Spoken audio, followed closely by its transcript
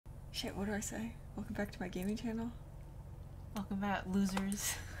Shit, what do I say? Welcome back to my gaming channel. Welcome back,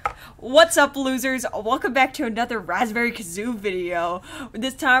 losers. What's up, losers? Welcome back to another Raspberry Kazoo video.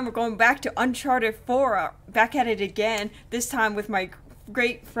 This time we're going back to Uncharted 4. Back at it again. This time with my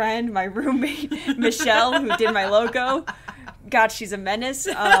great friend, my roommate, Michelle, who did my logo. God, she's a menace.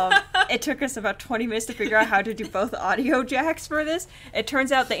 It took us about 20 minutes to figure out how to do both audio jacks for this. It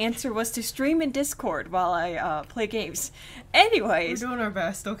turns out the answer was to stream in Discord while I play games. Anyways. We're doing our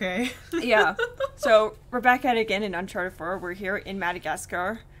best, okay? Yeah. So, we're back at it again in Uncharted 4. We're here in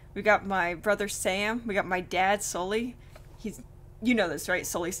Madagascar. We got my brother Sam. We got my dad, Sully. He's, you know this, right?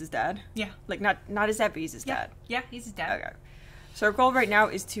 Sully's his dad. Yeah. Like, not his dad, but he's his dad. Yeah, he's his dad. Okay. So our goal right now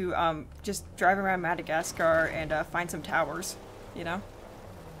is to just drive around Madagascar and find some towers, you know?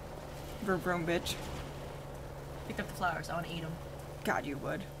 Vroom vroom, bitch. Pick up the flowers. I want to eat them. God, you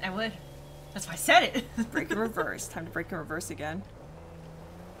would. I would. That's why I said it. Break in reverse. Time to break in reverse again.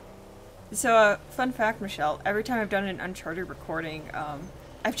 So, fun fact, Michelle. Every time I've done an Uncharted recording,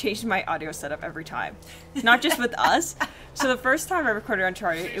 I've changed my audio setup every time. Not just with us. So the first time I recorded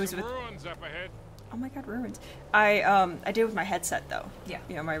Uncharted, it was with... Oh my god, ruins. I did it with my headset though. Yeah.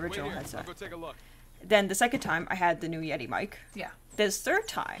 You know, my original headset. I'll go take a look. Then the second time, I had the new Yeti mic. Yeah. This third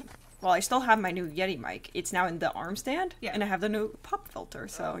time, while I still have my new Yeti mic, it's now in the arm stand. Yeah. And I have the new pop filter,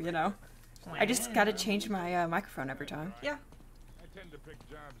 so, you know. I just gotta change my microphone every time. Yeah. I tend to pick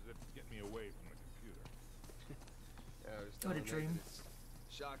jobs that get me away from the computer. What a dream. It's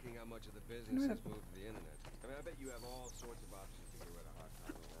shocking how much of the business has moved to the internet. I mean, I bet you have all sorts of options to get rid of hot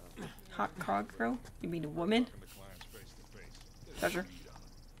cotton now. Hot cog girl? You mean a woman? Treasure.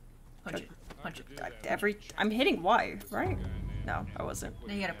 Punch it. Punch it. I'm hitting Y, right? No, I wasn't.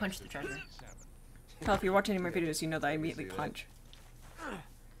 Now you gotta punch the treasure. Hell, if you're watching any of my videos, you know that I immediately punch.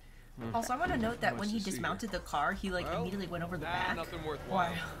 Also, I want to note that when he dismounted the car, he like immediately went over the back. Nothing worthwhile.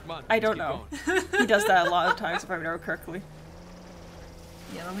 Why? Come on, I don't know. He does that a lot of times, if I remember correctly.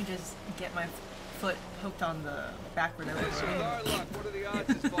 Yeah, let me just get my foot hooked on the back where they were So with our luck, what are the odds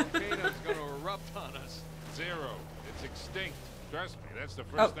this volcano's gonna erupt on us? 0. It's extinct. Trust me, that's the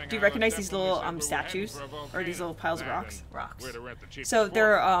first Oh, thing do you I recognize looked these up when we little said we were heading statues? for a Or these volcano. little piles of That rocks? and Rocks. where to rent the cheapest So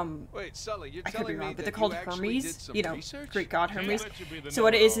they're, Wait, Sully, you're I could telling be me wrong, but that they're called you actually Hermes, did some you know, research? Greek god Yeah, Hermes. that should be the So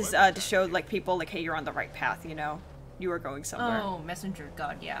what it is know-all. to show, like, people, like, hey, you're on the right path, you know? You are going somewhere. Oh, messenger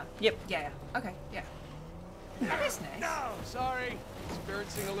god, yeah. Yep. Yeah, yeah. Okay, yeah. That is nice. No, sorry.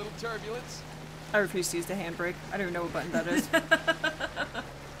 Experiencing a little turbulence. I refuse to use the handbrake. I don't even know what button that is.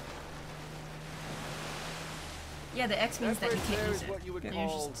 Yeah, the X means that you can't use it. What you would Yeah.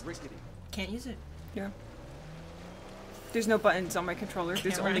 call Just rickety. can't use it. Yeah. There's no buttons on my controller.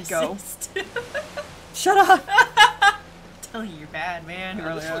 There's Camera only go. assist. Shut up! Telling you you're bad, man. You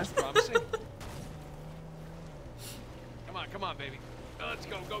really This are. looks promising. Come on, baby. Let's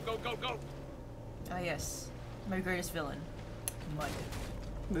go, go, go, go, go. Ah, yes. My greatest villain. Mud.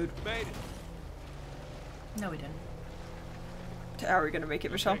 Mood. Made it. No, we didn't. How are we gonna make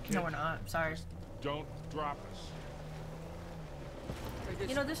it, Michelle? No, we're not. I'm sorry. Don't drop us.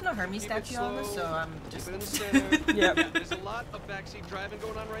 You know, there's no Hermes Keep it statue on this, slow, so I'm keep just... it in the center. Yep. Yeah, there's a lot of backseat driving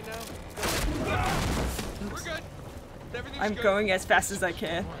going on right now. We're good. Everything's I'm good. going as fast as I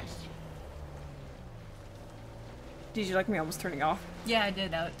can. Did you like me almost turning off? Yeah, I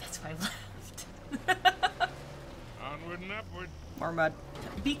did. That's why I left. Onward and upward. More mud.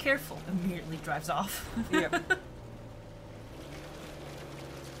 Be careful. Immediately drives off. Yep.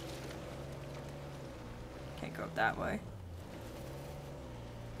 Can't go up that way.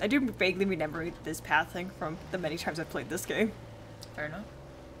 I do vaguely remember this pathing from the many times I've played this game. Fair enough.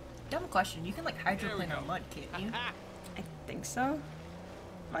 Dumb question. You can like hydroplane on mud, can't you? I think so.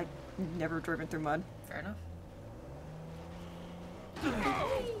 I've never driven through mud. Fair enough.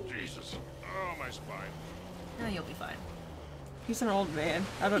 Oh, Jesus. Oh, my spine. No, you'll be fine. He's an old man.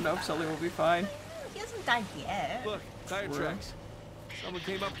 I don't know if Sully will be fine. He hasn't died yet. Look, tire Right. tracks. Someone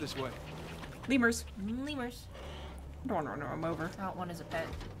came up this way. Lemurs. Lemurs. I don't want to run them over. I want one as a pet.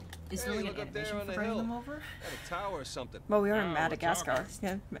 Is Hey, there like look an up there animation on for the bringing hill. them over? At a tower or something. Well, we are in Oh, Madagascar. it's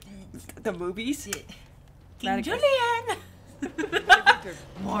Yeah. The movies. King Madagascar. Julian!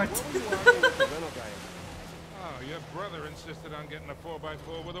 Mort. What were you arguing with the rental guy? Oh, your brother insisted on getting a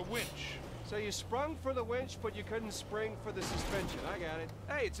 4x4 with a winch. So you sprung for the winch, but you couldn't spring for the suspension. I got it.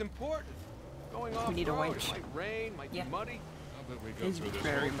 Hey, it's important. Going off need a road, winch. it might rain, might Yeah. be muddy. How did we go It's through this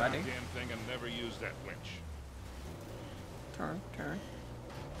very whole muddy. goddamn thing and never use that winch? Turn, turn.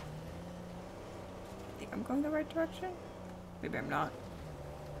 Think I'm going the right direction? Maybe I'm not.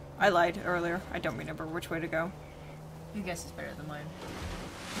 I lied earlier. I don't remember which way to go. Your guess is better than mine.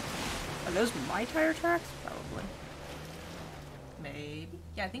 Are those my tire tracks? Probably. Maybe.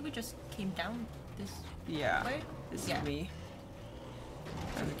 Yeah, I think we just came down this Yeah. way. This Yeah. is me.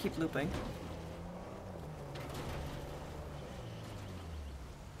 I'm gonna keep looping.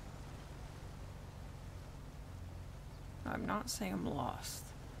 I'm not saying I'm lost,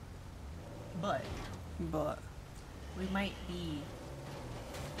 But but we might be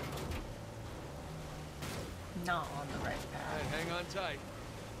not on the right Alright, path. hang on tight.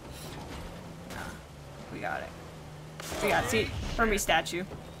 we got it. We got see Hermie statue.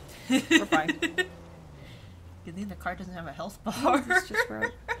 We're fine. You think the car doesn't have a health bar? It's just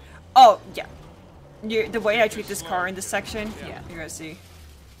where oh yeah. The way I treat this car in this section, Yeah. you're gonna see.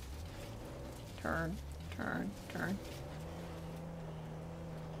 Turn, turn, turn.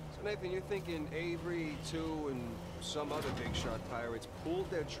 So Nathan, you're thinking Avery, too, and some other big shot pirates pulled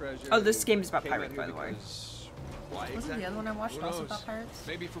their treasure. Oh, this and game is about came out pirates, here by the way. because- Why Wasn't exactly? the other one I watched Who also knows? about pirates?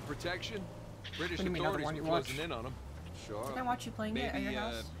 Maybe for protection. British What do you mean, other authorities one you were closing watched? in on them. Sure. Did I watch you playing it at Maybe your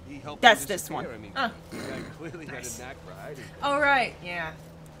house? he helped That's them this one. disappear. I mean, Ah. the guy clearly Nice. had a knack for hiding. Oh right, yeah.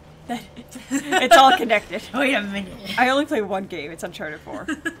 It's all connected. Wait a minute. I only play one game. It's Uncharted 4.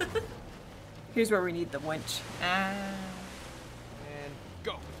 Here's where we need the winch. Ah. And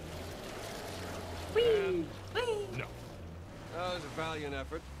go. Whee! Whee! No. That was a valiant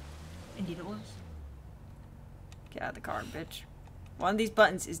effort. Indeed it was. Get out of the car, bitch. One of these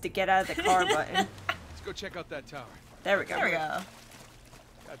buttons is to get out of the car button. Let's go check out that tower. There we go. There we go.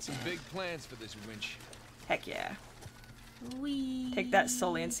 Got some big plans for this winch. Heck yeah. Whee! Take that,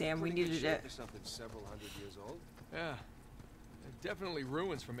 Sully and Sam. We Pretty good needed shape it. for something several hundred years old. Yeah. They're definitely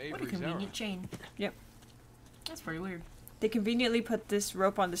ruins from What a Avery's era. convenient chain. Yep. That's pretty weird. They conveniently put this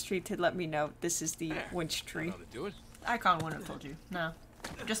rope on the street to let me know this is the There. winch I tree. know how to do it. I kinda wouldn't have told you. No.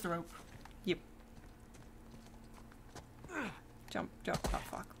 Just the rope. Yep. Jump, jump. Oh,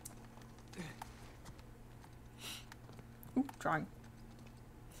 fuck. Ooh, drawing.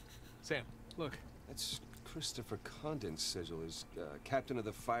 Sam, look. That's Christopher Condon's sigil. Is captain of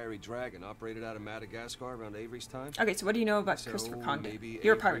the Fiery Dragon, operated out of Madagascar around Avery's time. Okay, so what do you know about So Christopher Condon? maybe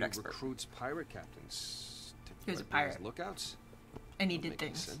You're a Avery pirate expert. recruits pirate captains to He was a work as pirate. lookouts. And he That did makes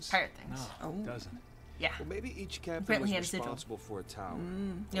things. sense. Pirate things. No, Oh. it doesn't. Yeah. Well, maybe each captain Apparently he had a was sigil. responsible for a tower.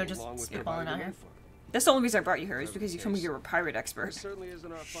 You know, just along with their spitballing out valuable here. info. That's the only reason I brought you here, is Whatever because the you told me case. you were a pirate This expert. certainly isn't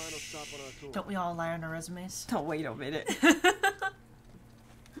our final stop on our tour. Don't we all lie on our resumes? Oh, wait a minute.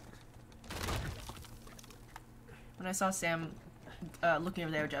 When I saw Sam looking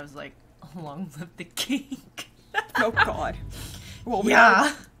over there, I was like, long live the king. Oh, God. Well,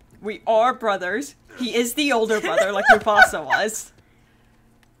 Yeah. we are brothers. He is the older brother, like Mufasa was.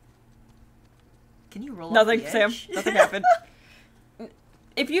 Can you roll Nothing, off the Sam. edge? Nothing happened.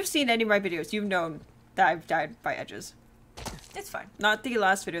 If you've seen any of my videos, you've known that I've died by edges. It's fine. Not the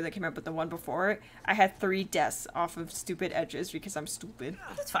last video that came out, but the one before it. I had 3 deaths off of stupid edges because I'm stupid.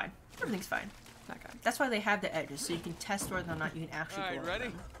 That's fine. Everything's fine. Okay. That's why they have the edges, so you can test whether or not you can actually All go right, over ready?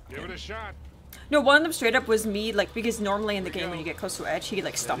 them. Give it a shot. No, one of them straight up was me, like, because normally in the Here we game go. when you get close to an edge, he,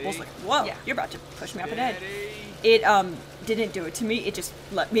 like, stumbles, Ready? like, whoa, Yeah. you're about to push me off an edge. Steady. It, didn't do it to me, it just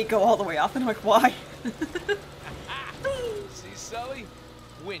let me go all the way off, and I'm like, why? See, Sully?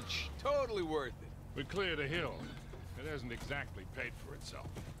 Winch. Totally worth it. We cleared a hill. It hasn't exactly paid for itself.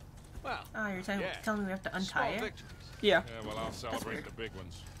 Well, Oh, you're telling Yeah. me we have to untie small it? victories. Yeah. Yeah, well, I'll celebrate weird. the big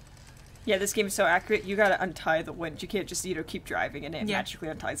ones. Yeah, this game is so accurate, you gotta untie the winch. You can't just, keep driving and it Yeah. magically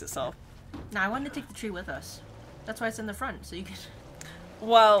unties itself. No, I wanted to take the tree with us. That's why it's in the front, so you can...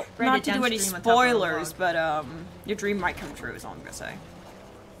 Well, Ride not it to do any downstream on top of a spoilers, log. but, your dream might come true, is all I'm gonna say.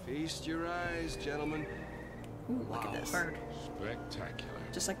 Feast your eyes, gentlemen. Ooh, look at this. Bird. Spectacular.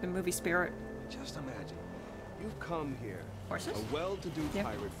 Just like the movie Spirit. Just imagine, you've come here, Horses? a well-to-do Yeah.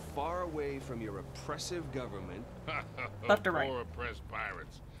 pirate, far away from your oppressive government. Left or right? Poor oppressed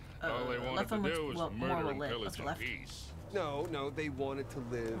pirates. All they wanted left to one looks do was more murder and lit. pillage What's in left? peace. No, they wanted to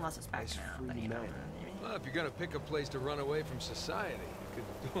live Unless it's back as now, free then you know. men. Well, if you're gonna pick a place to run away from society, you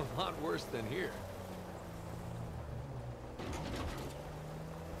could do a lot worse than here.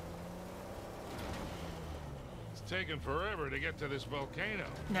 It's taken forever to get to this volcano.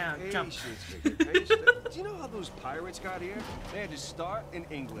 Now, jump. Patience, Victor, patience. Do you know how those pirates got here? They had to start in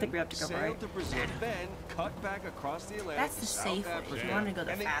England, think we have to go sail right. to Brazil, then cut back across the Atlantic That's to the South safe way. Africa. If you want to go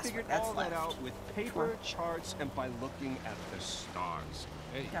the And they fast way, figured that's all left. that out with paper, charts, and by looking at the stars.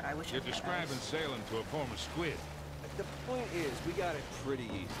 Hey, God, I wish I you're had describing eyes. sailing to a form of squid. The point is, we got it pretty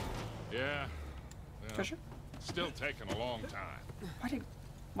easy. Yeah. Well, Treasure? Still taking a long time.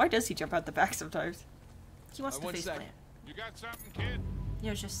 Why does he jump out the back sometimes? He wants to One face sec. plant. You got something, kid? You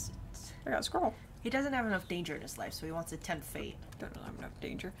know, it's just... I got a scroll. He doesn't have enough danger in his life, so he wants to tempt fate. Don't have enough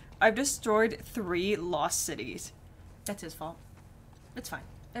danger. I've destroyed 3 lost cities. That's his fault. It's fine.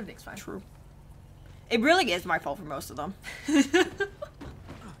 Everything's fine. True. It really is my fault for most of them.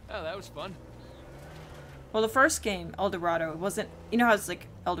 Oh, that was fun. Well, the first game, El Dorado, it wasn't... You know how it's like,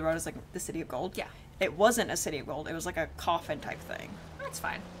 El Dorado's like the city of gold? Yeah. It wasn't a city of gold. It was like a coffin type thing. That's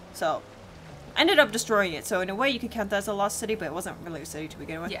fine. So, I ended up destroying it. So, in a way, you could count that as a lost city, but it wasn't really a city to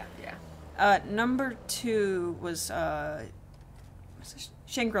begin with. Yeah, yeah. Number 2 was,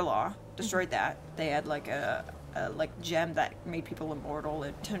 Shangri-La. Destroyed that. They had like a gem that made people immortal.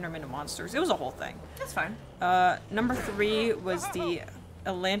 It turned them into monsters. It was a whole thing. That's fine. Number 3 was the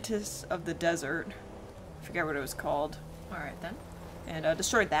Atlantis of the Desert. I forget what it was called. Alright then. And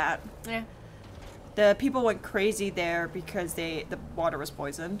destroyed that. Yeah. The people went crazy there because the water was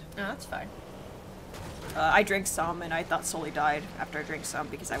poisoned. No, that's fine. I drank some and I thought Sully died after I drank some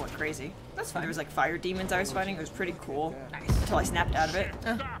because I went crazy. That's fine. There was like fire demons I was fighting. It was pretty cool. Nice. Until I snapped out of it.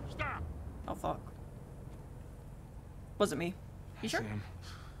 Stop! Stop! Oh fuck. Wasn't me. You sure? Sam.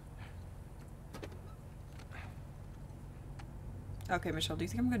 Okay, Michelle, do you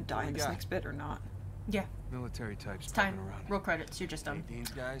think I'm gonna die in this got? next bit or not? Yeah. Military types It's time. poking around. Roll credits. You're just done. These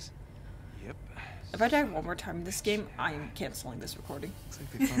guys? Yep. If I die one more time in this game, I am canceling this recording. Looks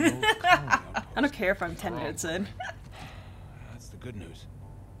like they found an old colony outpost. I don't care if I'm 10 minutes in. That's the good news.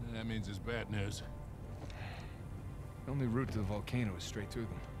 That means it's bad news. The only route to the volcano is straight through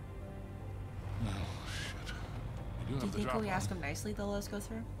them. Oh, shit. You Do you have the think drop we on. ask them nicely, they'll let us go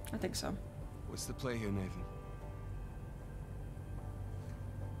through? I think so. What's the play here, Nathan?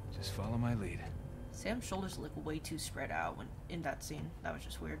 Just follow my lead. Sam's shoulders look way too spread out when in that scene. That was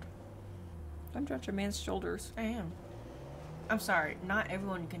just weird. Don't judge a man's shoulders. I am. I'm sorry, not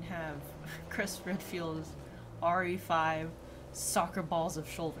everyone can have Chris Redfield's RE5 soccer balls of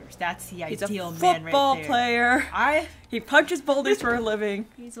shoulders. That's the He's ideal a man right football there. player. He punches boulders for a living.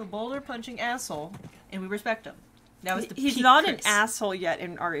 He's a boulder punching asshole, and we respect him. That was the He's peak not Chris. an asshole yet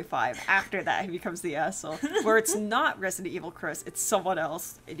in RE5. After that, he becomes the asshole. Where it's not Resident Evil Chris, it's someone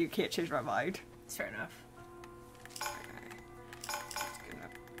else, and you can't change my mind. It's fair enough.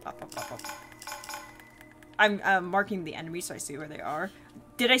 Up. I'm marking the enemies so I see where they are.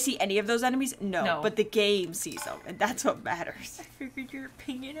 Did I see any of those enemies? No, but the game sees them, and that's what matters. I figured you were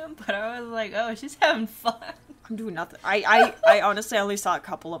pinging him, but I was like, oh, she's having fun. I'm doing nothing. I honestly only saw a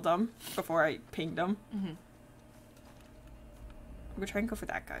couple of them before I pinged them. Mm-hmm. I'm gonna try and go for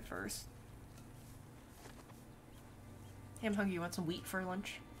that guy first. Hey, I'm hungry. You want some wheat for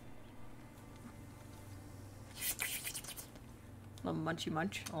lunch? Little munchy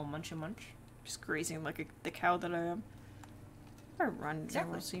munch. Oh, munchy munch. Just grazing like the cow that I am. If I run, Exactly.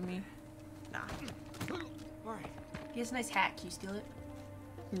 they will see me. Nah. Alright. He has a nice hat. Can you steal it?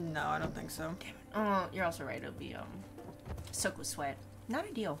 No, I don't think so. Damn it. Oh, you're also right. It'll be, soaked with sweat. Not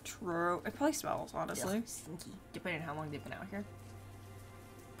ideal. True. It probably smells, honestly. Ugh, stinky. Depending on how long they've been out here.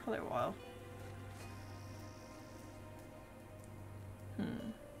 Probably a while.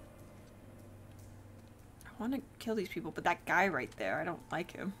 I want to kill these people, but that guy right there, I don't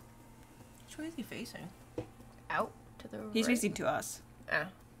like him. Which way is he facing? Out to the He's right? facing to us. Ah.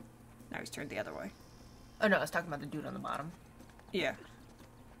 Now he's turned the other way. Oh no, I was talking about the dude on the bottom. Yeah.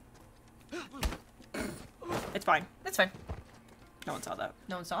 It's fine. That's fine. No one saw that.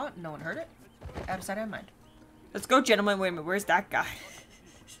 No one saw it. No one heard it. Out of sight, out of mind. Let's go, gentlemen. Wait a minute. Where's that guy?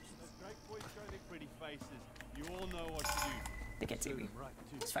 Great boys show their pretty faces. You all know what to do. They can't see me. Right,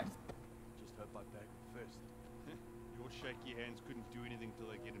 too. It's fine. Just hope I back first. Your shaky hands couldn't do anything till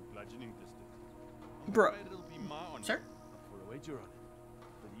they get in bludgeoning distance. I'm Bro. afraid it'll be my honor. Sir? For a wager on it.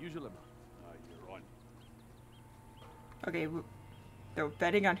 For the usual amount. You're on. Okay, they're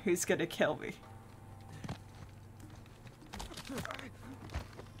betting on who's gonna kill me.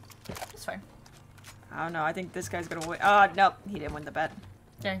 It's fine. I don't know. I think this guy's gonna win. Nope. He didn't win the bet.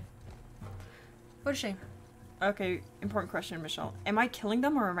 Dang. What a shame. Okay, important question, Michelle. Am I killing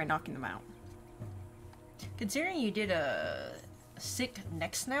them or am I knocking them out? Considering you did a sick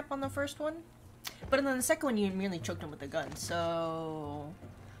neck snap on the first one, but then the second one you merely choked them with a gun, so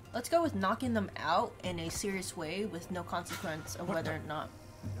let's go with knocking them out in a serious way with no consequence of whether or not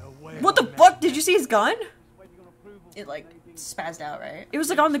What the fuck? Did you see his gun? it like spazzed out, right? It was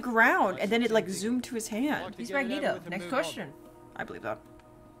like on the ground and then it like zoomed to his hand. He's Magneto. Next question. I believe that.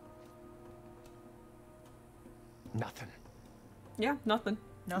 Nothing. Yeah, nothing.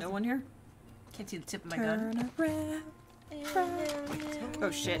 Nothing. No one here. Can't see the tip of my gun. Turn around.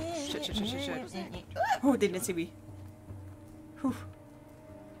 Oh shit. Shit. Oh, they didn't see me. Whew.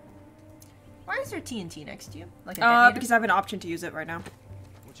 Why is there TNT next to you? Like a detonator? Because I have an option to use it right now.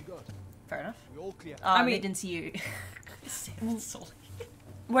 What you got? Fair enough. We all clear. I They mean- didn't see you. Sam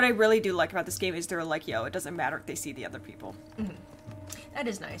What I really do like about this game is they're like, yo, it doesn't matter if they see the other people. That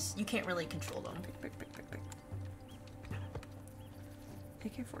is nice. You can't really control them. Pick.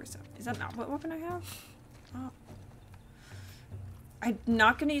 AK-47. Is that not what weapon I have? Oh. I'm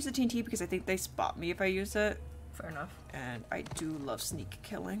not gonna use the TNT because I think they spot me if I use it. Fair enough. And I do love sneak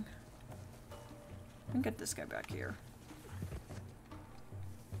killing. Let me get this guy back here.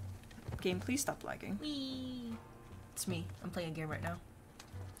 Game, please stop lagging. Whee! It's me. I'm playing a game right now.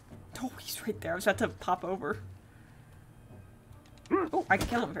 Oh, he's right there. I was about to pop over. Oh, I can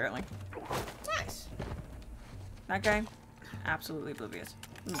kill him apparently. Nice. That guy, absolutely oblivious.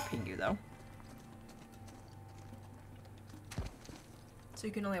 I'm gonna ping you though. So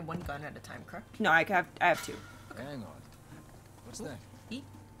you can only have one gun at a time, correct? No, I have two. Hang on. What's that? E?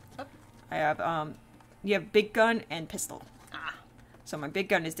 Up? I have you have big gun and pistol. Ah. So my big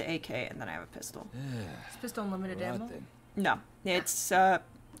gun is the AK, and then I have a pistol. Is pistol unlimited Well, ammo? then. No, it's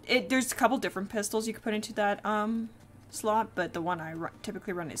there's a couple different pistols you can put into that slot, but the one I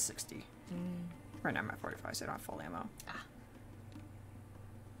typically run is 60. Right now I'm at 45, so I don't have full ammo. Ah.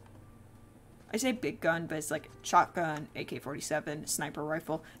 I say big gun, but it's like shotgun, AK-47, sniper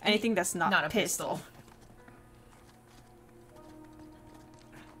rifle, anything that's not a pistol.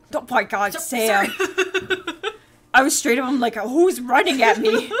 Oh my god, Sam! Sorry. I was straight up, I'm like, who's running at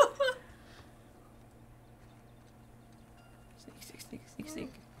me?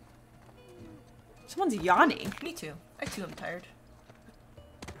 Sneak. Someone's yawning. Me too. I too am tired.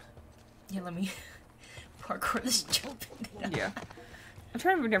 Yeah, let me parkour this jump. Yeah. I'm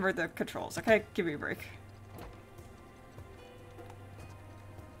trying to remember the controls. Okay, give me a break.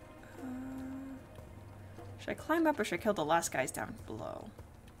 Should I climb up or should I kill the last guys down below?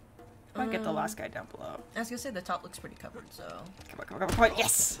 I'll get the last guy down below. I was gonna say the top looks pretty covered, so. Come on.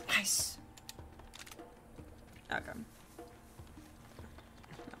 Yes! Nice! Okay.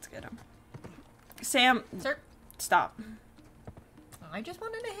 Let's get him. Sam! Sir? Stop. I just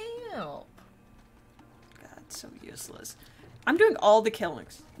wanted to help. God, so useless. I'm doing all the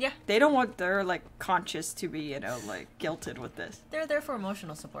killings. Yeah. They don't want their, like, conscious to be, you know, like, guilted with this. They're there for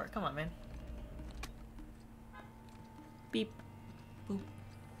emotional support. Come on, man. Beep. Boop.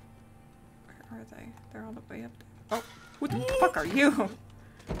 Where are they? They're all the way up there. Oh, who the fuck are you?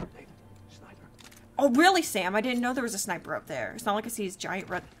 Hey, sniper. Oh, really, Sam? I didn't know there was a sniper up there. It's not like I see his giant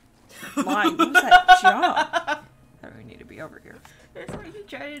red line. What was that jump? I don't even need to be over here. It's like he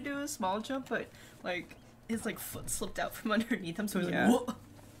tried to do a small jump, but, like, his, like, foot slipped out from underneath him, so he's Yeah. like,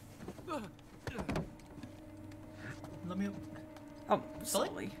 whoa! Let me up. Oh,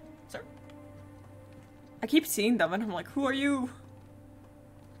 slowly. Sir? I keep seeing them, and I'm like, who are you?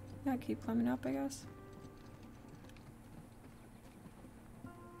 Yeah, keep climbing up, I guess.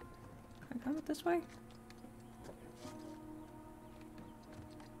 Can I climb it this way?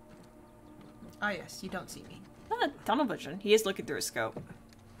 Ah, yes, you don't see me. Ah, tunnel vision. He is looking through his scope.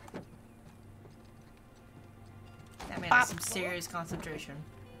 That man has some serious concentration.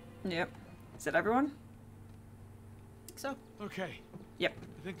 Yep. Is that everyone? So, Okay, Yep.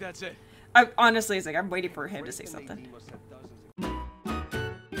 I think that's it. I honestly, it's like I'm waiting for him to say something. They must have dozens